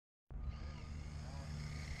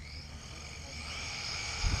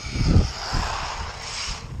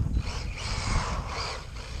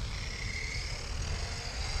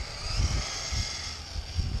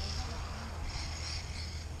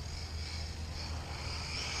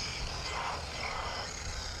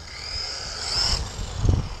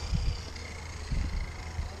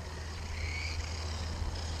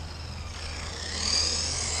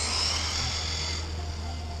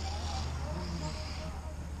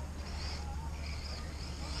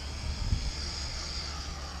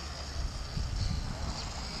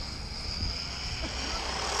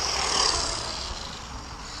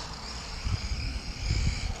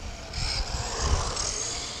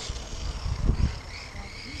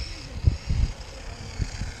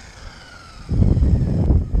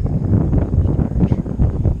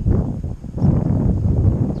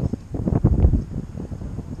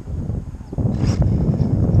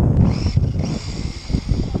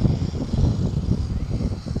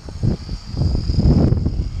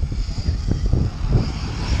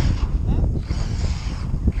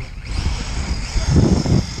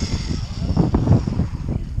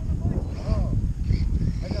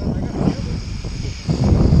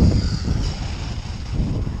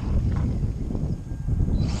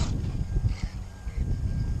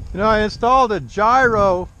know, I installed a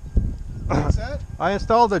gyro. What's that? I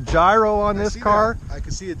installed a gyro on this car. I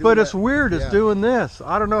can see it doing but that. it's weird. It's doing this.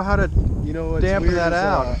 I don't know how to dampen that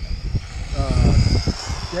out.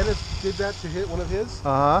 Dennis did that to hit one of his,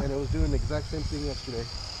 and it was doing the exact same thing yesterday.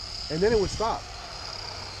 And then it would stop.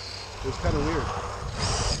 It was kind of weird.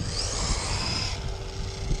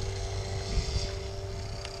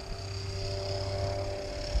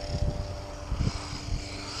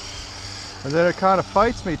 And then it kind of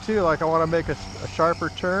fights me too, like I want to make a sharper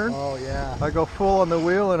turn. Oh yeah. I go full on the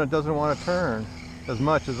wheel and it doesn't want to turn as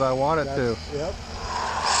much as I want it to. Yep.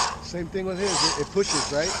 Same thing with his. It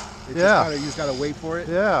pushes, right? It Yeah. Just kinda, you just gotta wait for it.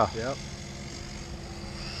 Yeah. Yep.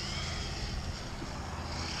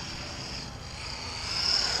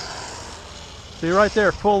 See right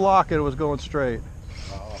there, full lock, it was going straight.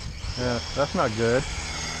 Oh. Yeah, that's not good.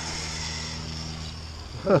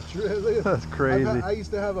 That's crazy. I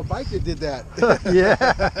used to have a bike that did that. Yeah.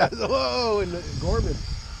 Whoa, and Gorman.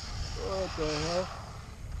 What the hell?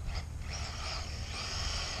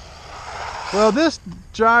 Well, this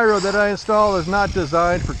gyro that I installed is not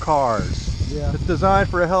designed for cars. Yeah. It's designed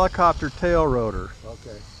for a helicopter tail rotor.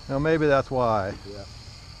 Okay. Now maybe that's why. Yeah.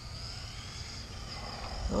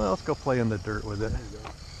 Well, let's go play in the dirt with it. There you go.